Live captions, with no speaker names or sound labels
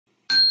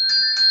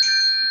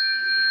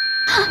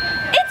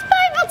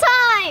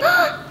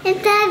It's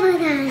Bible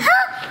time.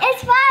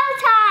 It's Bible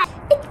time.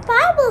 It's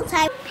Bible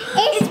time.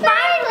 It's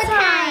Bible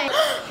time.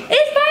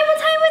 It's Bible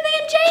time with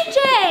Aunt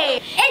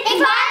JJ. It's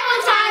Bible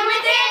time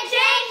with Aunt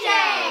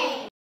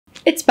JJ.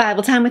 It's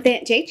Bible time with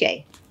Aunt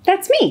JJ.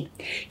 That's me.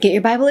 Get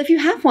your Bible if you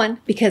have one,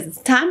 because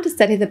it's time to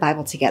study the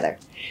Bible together.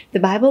 The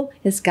Bible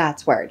is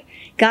God's Word.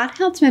 God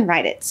helped men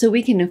write it so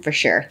we can know for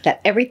sure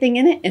that everything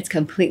in it is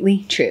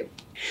completely true.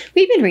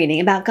 We've been reading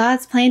about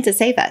God's plan to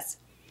save us.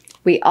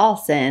 We all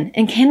sin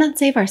and cannot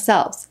save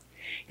ourselves.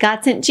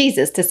 God sent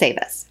Jesus to save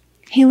us.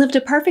 He lived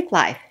a perfect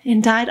life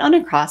and died on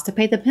a cross to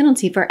pay the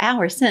penalty for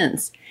our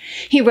sins.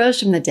 He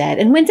rose from the dead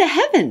and went to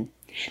heaven.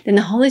 Then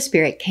the Holy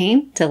Spirit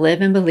came to live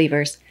in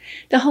believers.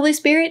 The Holy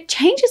Spirit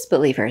changes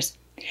believers.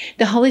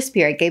 The Holy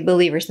Spirit gave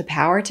believers the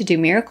power to do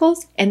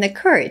miracles and the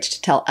courage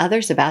to tell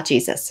others about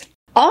Jesus.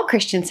 All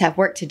Christians have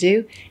work to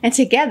do, and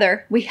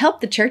together we help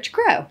the church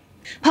grow.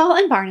 Paul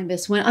and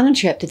Barnabas went on a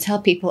trip to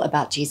tell people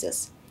about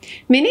Jesus.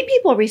 Many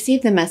people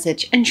received the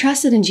message and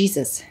trusted in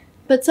Jesus,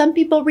 but some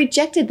people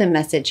rejected the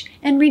message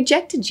and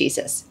rejected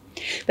Jesus.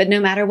 But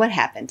no matter what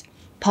happened,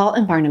 Paul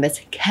and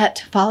Barnabas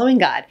kept following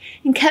God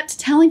and kept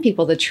telling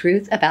people the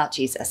truth about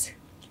Jesus.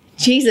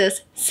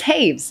 Jesus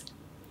saves.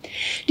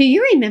 Do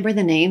you remember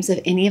the names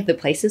of any of the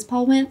places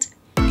Paul went?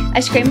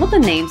 I scrambled the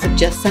names of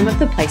just some of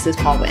the places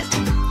Paul went.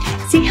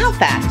 See how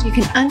fast you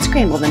can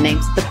unscramble the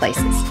names of the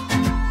places.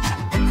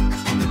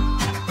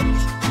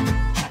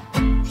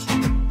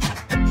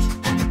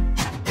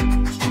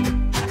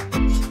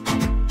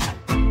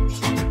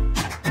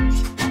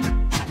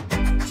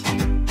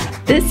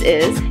 This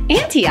is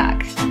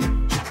Antioch.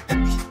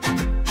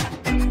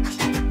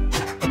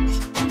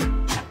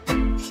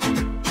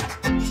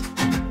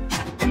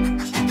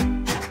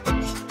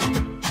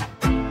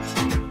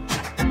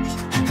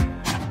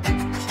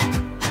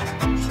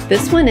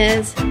 This one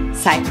is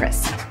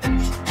Cyprus.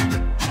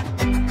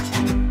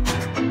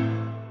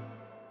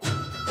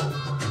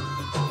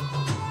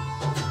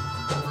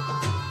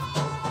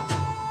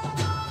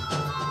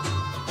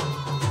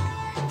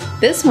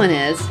 This one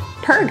is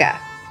Perga.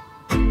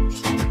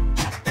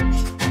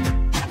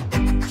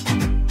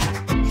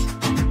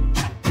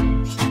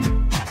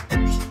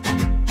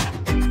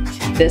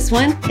 This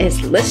one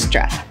is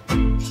Lystra.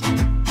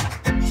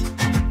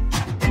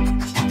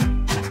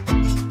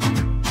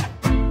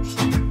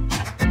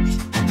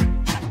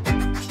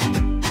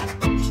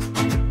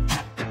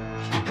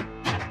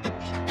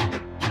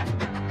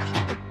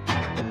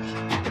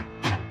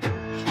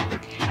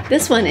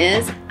 This one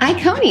is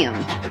Iconium.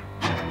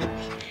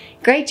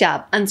 Great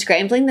job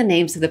unscrambling the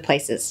names of the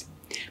places.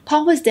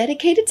 Paul was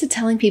dedicated to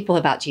telling people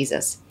about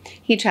Jesus.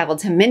 He traveled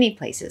to many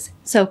places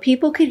so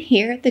people could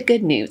hear the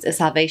good news of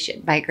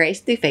salvation by grace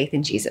through faith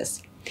in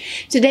Jesus.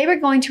 Today we're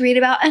going to read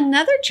about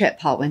another trip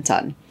Paul went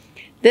on.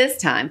 This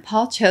time,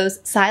 Paul chose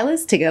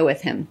Silas to go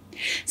with him.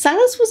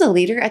 Silas was a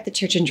leader at the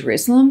church in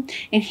Jerusalem,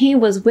 and he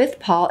was with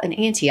Paul in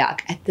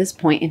Antioch at this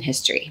point in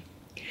history.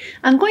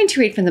 I'm going to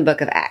read from the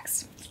book of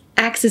Acts.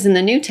 Acts is in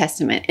the New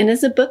Testament and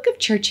is a book of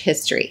church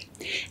history.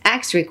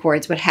 Acts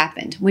records what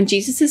happened when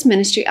Jesus'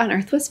 ministry on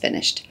earth was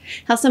finished,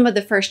 how some of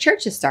the first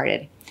churches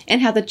started,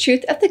 and how the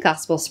truth of the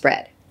gospel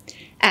spread.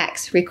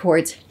 Acts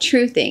records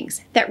true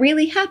things that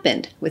really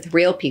happened with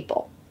real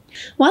people.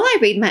 While I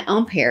read my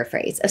own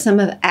paraphrase of some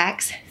of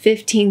Acts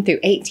 15 through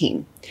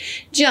 18,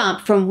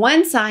 jump from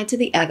one side to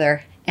the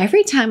other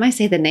every time I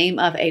say the name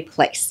of a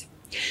place.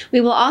 We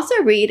will also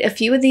read a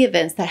few of the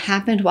events that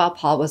happened while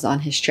Paul was on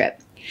his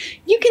trip.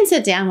 You can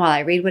sit down while I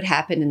read what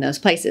happened in those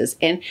places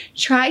and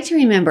try to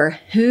remember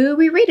who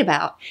we read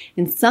about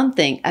and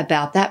something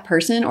about that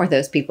person or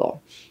those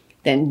people.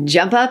 Then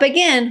jump up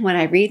again when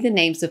I read the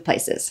names of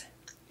places.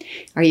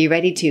 Are you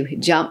ready to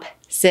jump,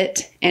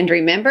 sit, and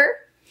remember?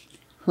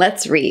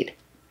 Let's read.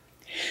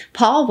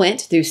 Paul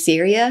went through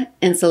Syria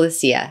and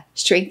Cilicia,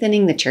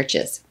 strengthening the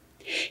churches.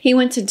 He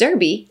went to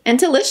Derbe and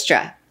to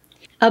Lystra.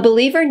 A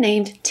believer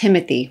named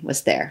Timothy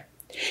was there.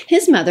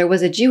 His mother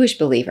was a Jewish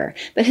believer,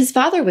 but his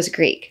father was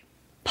Greek.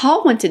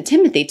 Paul wanted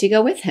Timothy to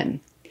go with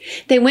him.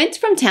 They went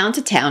from town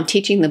to town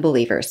teaching the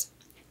believers.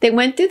 They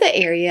went through the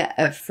area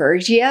of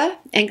Phrygia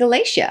and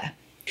Galatia.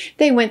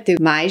 They went through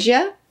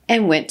Mysia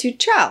and went to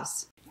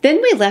Troas.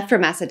 Then we left for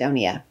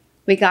Macedonia.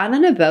 We got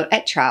on a boat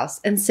at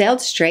Troas and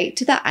sailed straight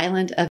to the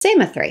island of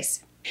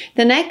Samothrace.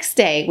 The next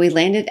day we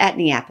landed at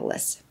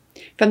Neapolis.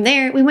 From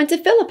there we went to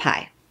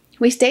Philippi.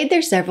 We stayed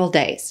there several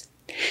days.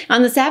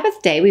 On the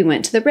Sabbath day, we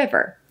went to the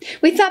river.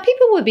 We thought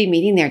people would be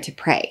meeting there to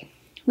pray.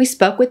 We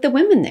spoke with the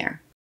women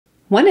there.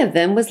 One of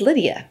them was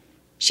Lydia.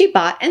 She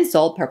bought and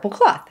sold purple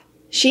cloth.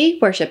 She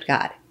worshiped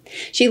God.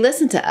 She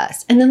listened to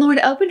us, and the Lord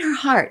opened her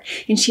heart,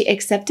 and she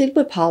accepted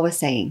what Paul was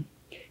saying.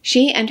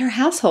 She and her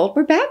household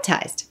were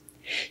baptized.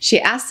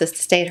 She asked us to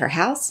stay at her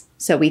house,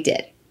 so we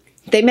did.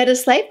 They met a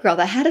slave girl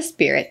that had a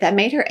spirit that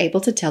made her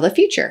able to tell the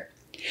future.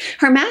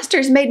 Her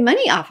masters made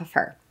money off of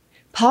her.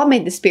 Paul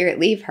made the spirit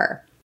leave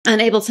her.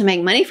 Unable to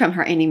make money from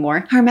her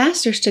anymore, her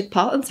masters took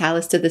Paul and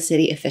Silas to the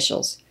city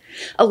officials.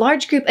 A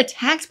large group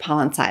attacked Paul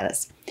and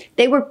Silas.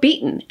 They were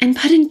beaten and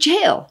put in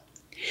jail.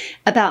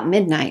 About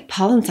midnight,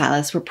 Paul and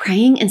Silas were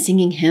praying and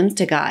singing hymns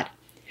to God.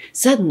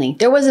 Suddenly,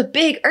 there was a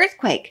big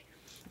earthquake.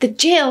 The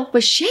jail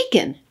was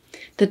shaken.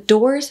 The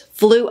doors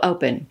flew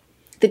open.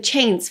 The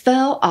chains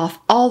fell off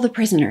all the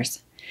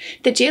prisoners.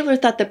 The jailer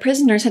thought the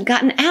prisoners had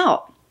gotten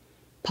out.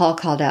 Paul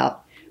called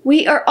out,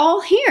 "We are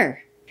all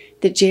here."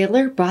 The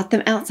jailer brought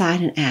them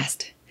outside and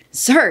asked,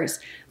 "Sirs,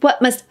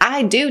 what must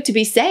I do to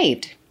be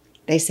saved?"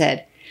 They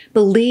said,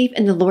 "Believe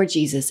in the Lord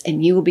Jesus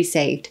and you will be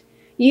saved,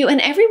 you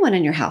and everyone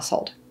in your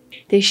household."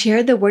 They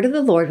shared the word of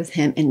the Lord with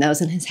him and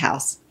those in his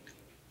house.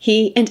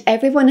 He and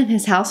everyone in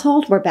his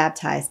household were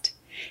baptized.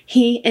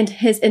 He and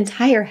his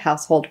entire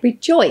household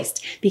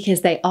rejoiced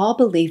because they all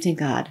believed in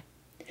God.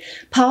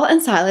 Paul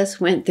and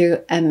Silas went through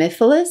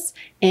Amphipolis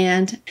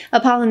and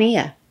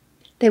Apollonia.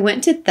 They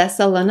went to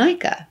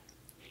Thessalonica.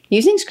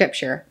 Using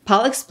scripture,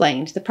 Paul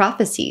explained the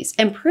prophecies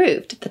and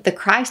proved that the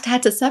Christ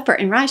had to suffer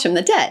and rise from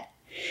the dead.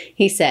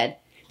 He said,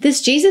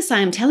 "This Jesus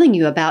I am telling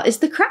you about is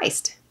the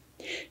Christ."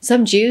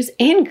 Some Jews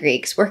and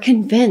Greeks were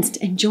convinced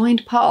and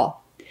joined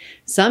Paul.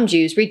 Some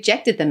Jews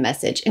rejected the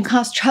message and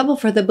caused trouble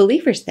for the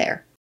believers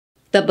there.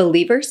 The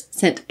believers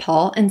sent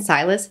Paul and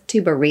Silas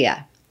to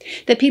Berea.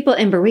 The people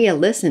in Berea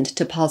listened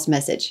to Paul's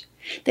message.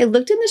 They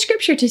looked in the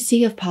scripture to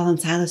see if Paul and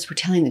Silas were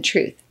telling the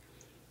truth.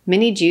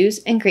 Many Jews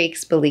and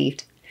Greeks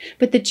believed,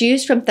 but the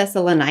Jews from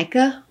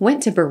Thessalonica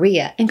went to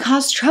Berea and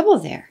caused trouble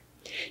there.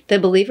 The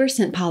believers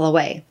sent Paul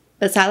away,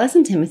 but Silas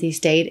and Timothy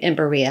stayed in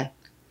Berea.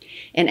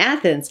 In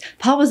Athens,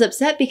 Paul was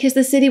upset because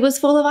the city was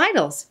full of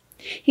idols.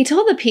 He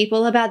told the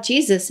people about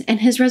Jesus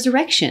and his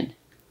resurrection.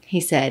 He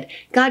said,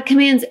 "God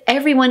commands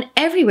everyone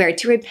everywhere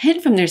to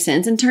repent from their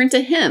sins and turn to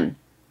him."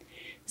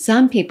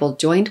 Some people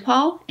joined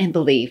Paul and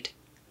believed.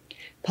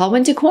 Paul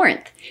went to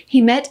Corinth.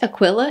 He met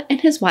Aquila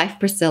and his wife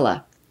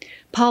Priscilla.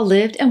 Paul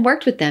lived and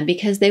worked with them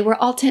because they were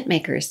all tent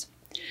makers.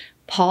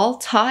 Paul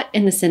taught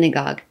in the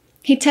synagogue.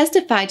 He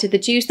testified to the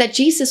Jews that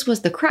Jesus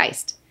was the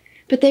Christ,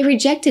 but they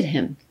rejected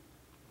him.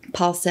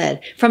 Paul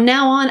said, "From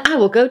now on, I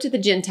will go to the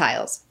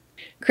Gentiles."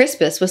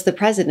 Crispus was the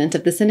president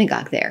of the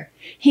synagogue there.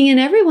 He and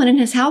everyone in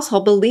his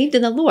household believed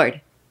in the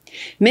Lord.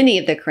 Many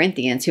of the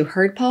Corinthians who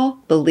heard Paul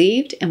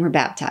believed and were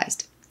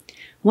baptized.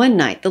 One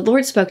night, the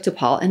Lord spoke to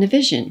Paul in a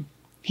vision.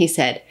 He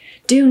said,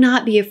 "Do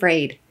not be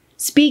afraid.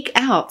 Speak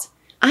out.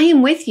 I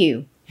am with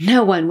you.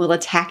 No one will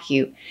attack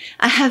you.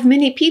 I have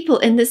many people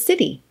in this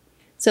city."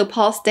 So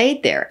Paul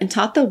stayed there and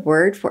taught the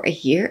word for a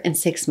year and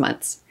 6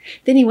 months.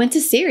 Then he went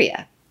to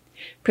Syria.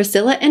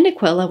 Priscilla and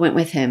Aquila went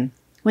with him.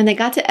 When they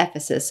got to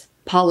Ephesus,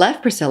 Paul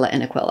left Priscilla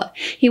and Aquila.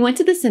 He went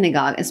to the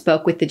synagogue and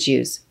spoke with the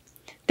Jews.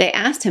 They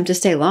asked him to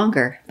stay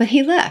longer, but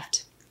he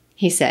left.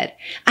 He said,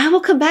 "I will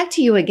come back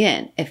to you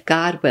again if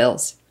God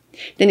wills."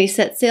 Then he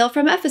set sail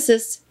from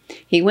Ephesus.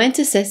 He went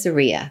to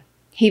Caesarea.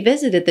 He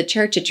visited the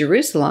church at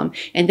Jerusalem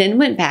and then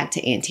went back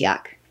to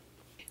Antioch.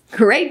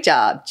 Great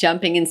job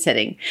jumping and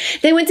sitting.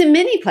 They went to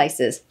many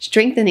places,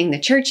 strengthening the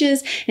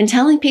churches and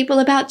telling people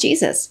about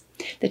Jesus.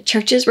 The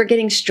churches were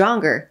getting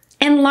stronger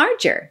and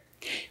larger.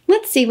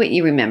 Let's see what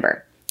you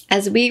remember.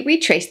 As we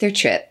retrace their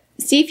trip,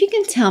 see if you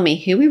can tell me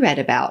who we read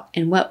about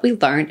and what we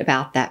learned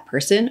about that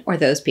person or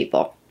those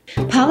people.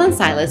 Paul and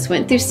Silas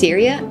went through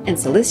Syria and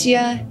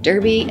Cilicia,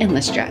 Derbe, and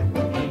Lystra.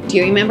 Do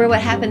you remember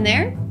what happened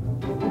there?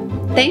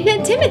 They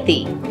met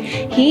Timothy.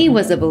 He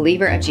was a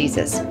believer of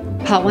Jesus.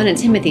 Paul wanted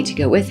Timothy to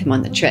go with him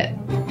on the trip.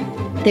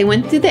 They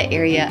went through the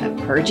area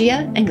of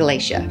Phrygia and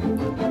Galatia.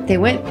 They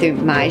went through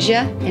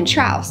Mysia and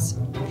Troas.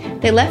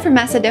 They left for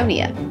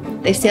Macedonia.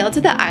 They sailed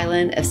to the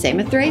island of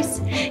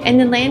Samothrace and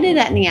then landed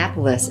at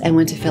Neapolis and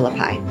went to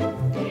Philippi.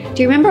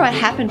 Do you remember what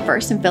happened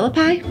first in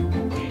Philippi?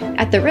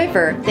 At the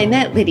river, they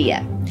met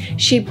Lydia.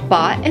 She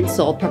bought and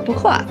sold purple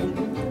cloth.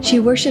 She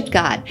worshiped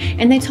God,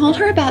 and they told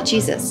her about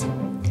Jesus.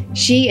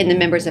 She and the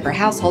members of her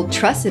household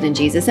trusted in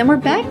Jesus and were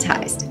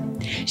baptized.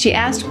 She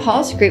asked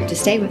Paul's group to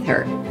stay with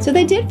her, so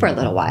they did for a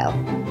little while.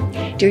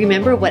 Do you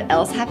remember what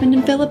else happened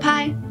in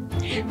Philippi?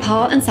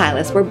 Paul and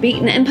Silas were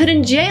beaten and put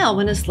in jail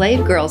when a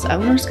slave girl's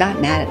owners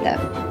got mad at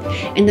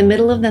them. In the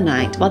middle of the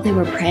night, while they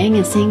were praying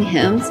and singing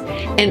hymns,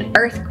 an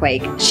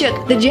earthquake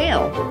shook the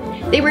jail.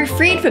 They were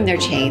freed from their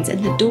chains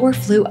and the door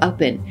flew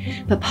open,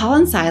 but Paul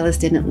and Silas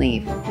didn't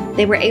leave.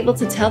 They were able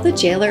to tell the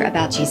jailer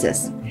about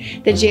Jesus.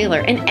 The jailer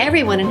and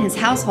everyone in his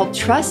household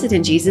trusted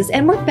in Jesus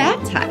and were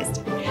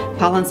baptized.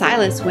 Paul and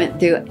Silas went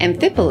through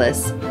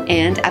Amphipolis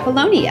and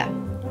Apollonia.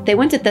 They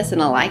went to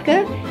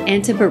Thessalonica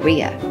and to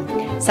Berea.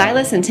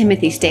 Silas and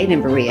Timothy stayed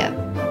in Berea.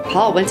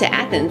 Paul went to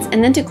Athens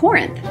and then to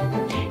Corinth.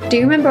 Do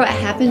you remember what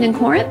happened in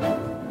Corinth?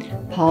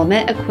 Paul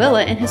met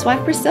Aquila and his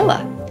wife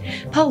Priscilla.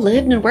 Paul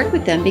lived and worked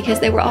with them because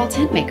they were all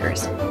tent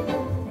makers.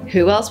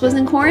 Who else was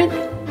in Corinth?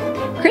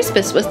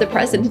 Crispus was the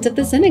president of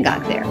the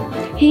synagogue there.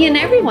 He and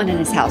everyone in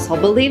his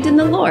household believed in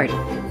the Lord.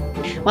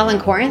 While in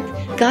Corinth,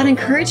 God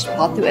encouraged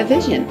Paul through a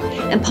vision,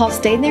 and Paul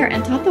stayed there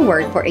and taught the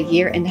word for a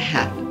year and a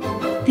half.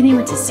 Then he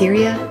went to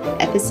Syria,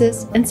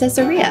 Ephesus, and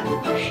Caesarea.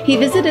 He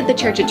visited the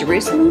church at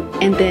Jerusalem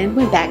and then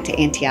went back to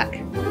Antioch.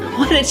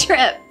 What a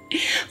trip!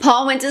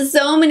 Paul went to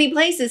so many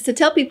places to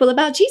tell people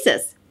about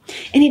Jesus.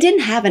 And he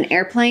didn't have an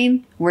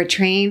airplane or a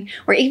train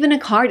or even a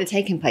car to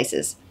take him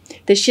places.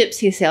 The ships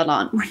he sailed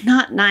on were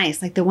not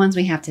nice like the ones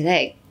we have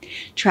today.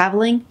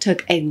 Traveling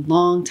took a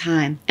long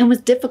time and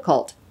was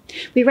difficult.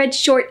 We read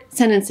short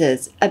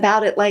sentences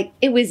about it like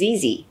it was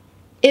easy.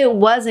 It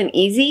wasn't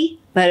easy,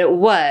 but it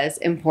was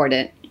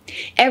important.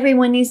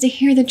 Everyone needs to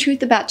hear the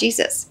truth about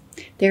Jesus.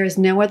 There is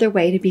no other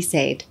way to be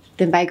saved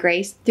than by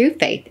grace through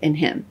faith in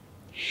him.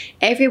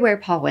 Everywhere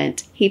Paul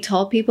went, he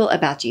told people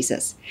about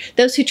Jesus.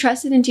 Those who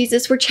trusted in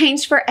Jesus were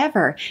changed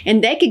forever,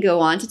 and they could go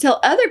on to tell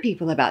other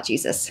people about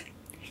Jesus.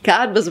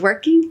 God was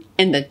working,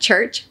 and the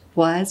church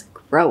was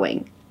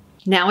growing.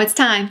 Now it's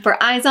time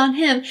for Eyes on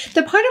Him,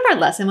 the part of our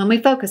lesson when we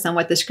focus on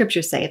what the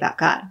scriptures say about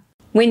God.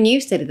 When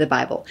you study the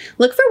Bible,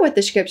 look for what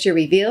the scripture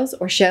reveals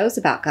or shows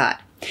about God.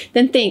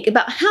 Then think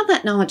about how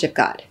that knowledge of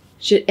God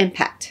should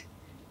impact,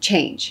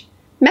 change,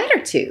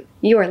 matter to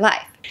your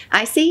life.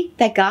 I see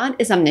that God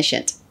is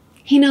omniscient.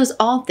 He knows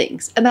all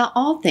things about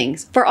all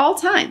things for all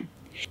time.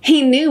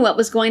 He knew what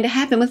was going to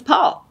happen with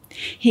Paul.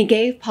 He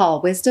gave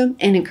Paul wisdom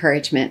and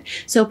encouragement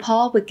so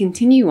Paul would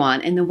continue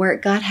on in the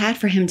work God had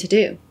for him to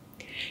do.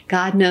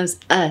 God knows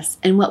us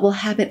and what will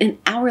happen in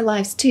our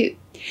lives too.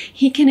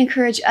 He can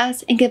encourage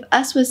us and give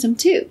us wisdom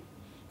too.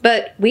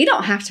 But we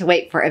don't have to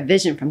wait for a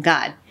vision from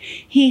God.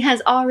 He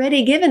has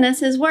already given us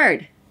His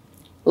word.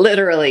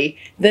 Literally,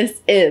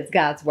 this is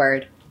God's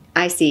word.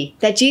 I see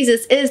that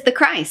Jesus is the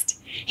Christ.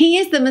 He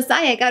is the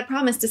Messiah God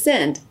promised to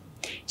send.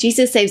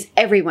 Jesus saves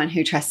everyone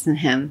who trusts in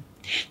Him.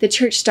 The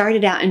church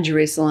started out in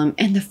Jerusalem,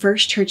 and the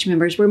first church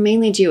members were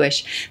mainly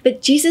Jewish.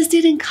 But Jesus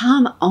didn't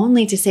come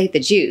only to save the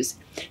Jews.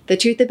 The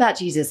truth about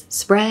Jesus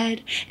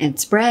spread,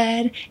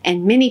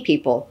 and many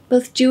people,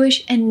 both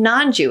Jewish and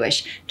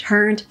non-Jewish,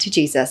 turned to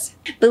Jesus.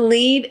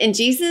 Believe in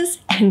Jesus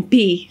and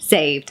be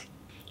saved.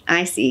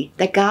 I see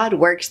that God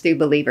works through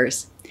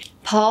believers.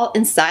 Paul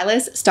and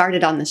Silas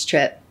started on this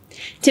trip.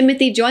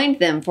 Timothy joined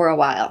them for a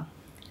while.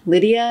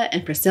 Lydia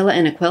and Priscilla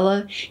and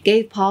Aquila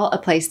gave Paul a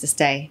place to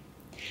stay.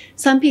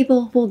 Some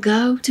people will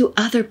go to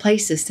other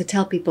places to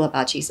tell people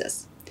about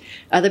Jesus.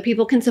 Other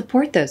people can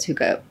support those who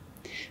go.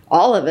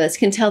 All of us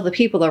can tell the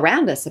people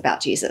around us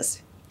about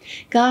Jesus.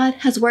 God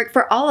has work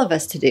for all of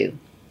us to do.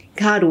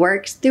 God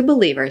works through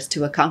believers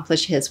to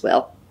accomplish His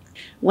will.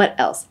 What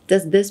else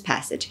does this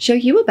passage show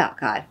you about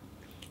God?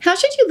 How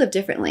should you live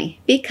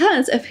differently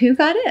because of who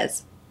God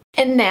is?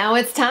 And now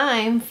it's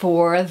time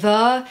for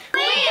the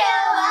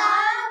Wheel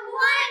of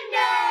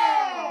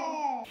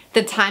Wonder!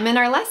 The time in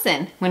our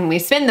lesson when we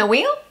spin the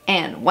wheel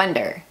and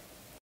wonder.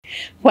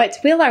 What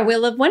will our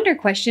Wheel of Wonder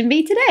question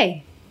be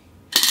today?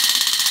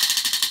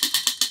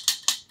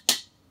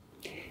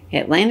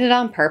 It landed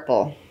on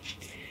purple.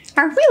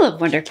 Our Wheel of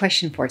Wonder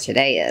question for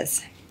today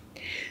is,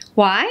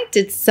 why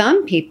did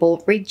some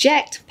people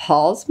reject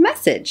Paul's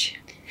message?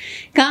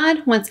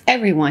 God wants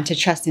everyone to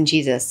trust in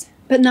Jesus,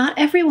 but not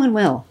everyone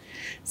will.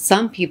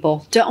 Some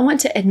people don't want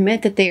to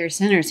admit that they are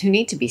sinners who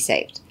need to be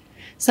saved.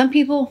 Some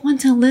people want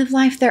to live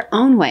life their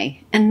own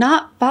way and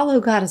not follow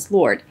God as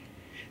Lord.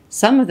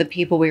 Some of the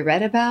people we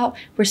read about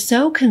were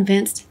so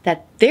convinced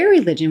that their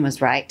religion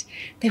was right,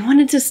 they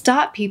wanted to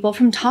stop people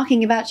from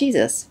talking about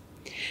Jesus.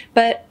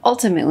 But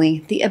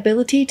ultimately, the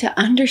ability to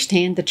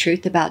understand the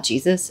truth about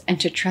Jesus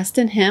and to trust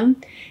in Him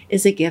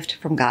is a gift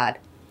from God.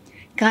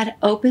 God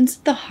opens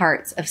the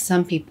hearts of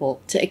some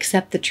people to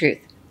accept the truth.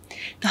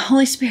 The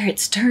Holy Spirit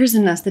stirs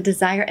in us the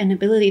desire and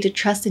ability to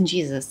trust in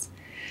Jesus.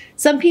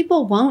 Some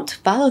people won't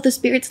follow the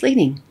Spirit's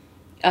leading.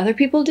 Other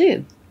people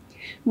do.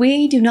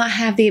 We do not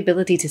have the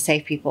ability to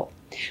save people.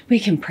 We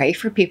can pray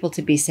for people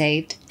to be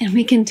saved, and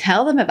we can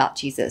tell them about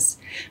Jesus,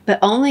 but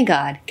only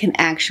God can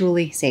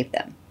actually save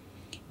them.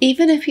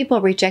 Even if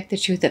people reject the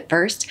truth at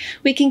first,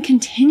 we can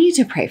continue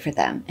to pray for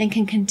them and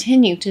can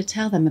continue to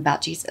tell them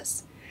about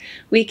Jesus.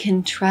 We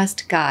can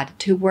trust God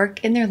to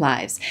work in their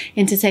lives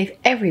and to save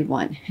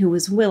everyone who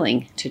is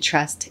willing to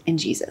trust in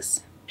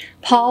Jesus.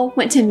 Paul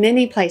went to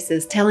many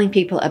places telling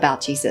people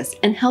about Jesus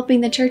and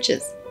helping the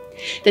churches.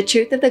 The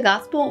truth of the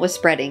gospel was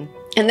spreading,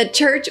 and the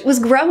church was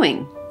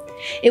growing.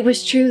 It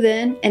was true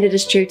then, and it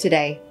is true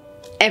today.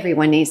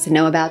 Everyone needs to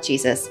know about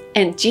Jesus,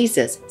 and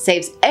Jesus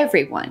saves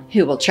everyone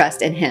who will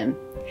trust in Him.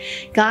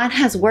 God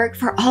has work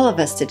for all of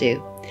us to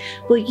do.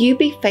 Will you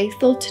be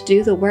faithful to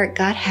do the work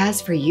God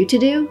has for you to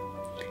do?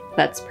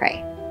 Let's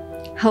pray.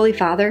 Holy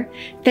Father,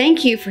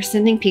 thank you for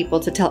sending people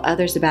to tell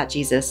others about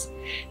Jesus.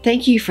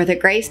 Thank you for the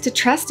grace to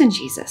trust in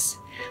Jesus.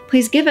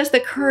 Please give us the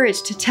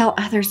courage to tell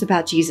others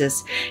about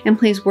Jesus, and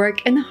please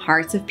work in the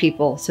hearts of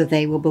people so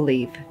they will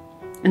believe.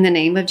 In the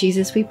name of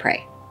Jesus we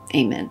pray.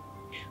 Amen.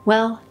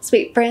 Well,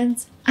 sweet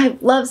friends,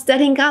 I've loved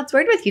studying God's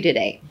Word with you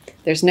today.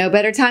 There's no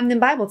better time than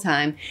Bible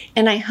time,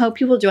 and I hope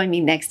you will join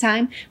me next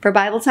time for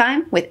Bible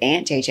Time with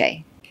Aunt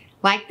JJ.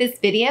 Like this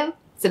video,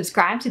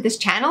 subscribe to this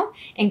channel,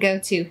 and go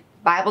to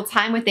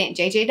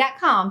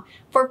BibleTimeWithAuntJJ.com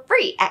for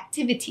free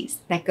activities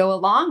that go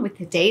along with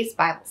today's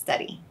Bible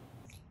study.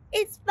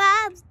 It's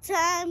Bible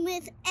Time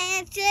with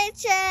Aunt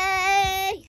JJ.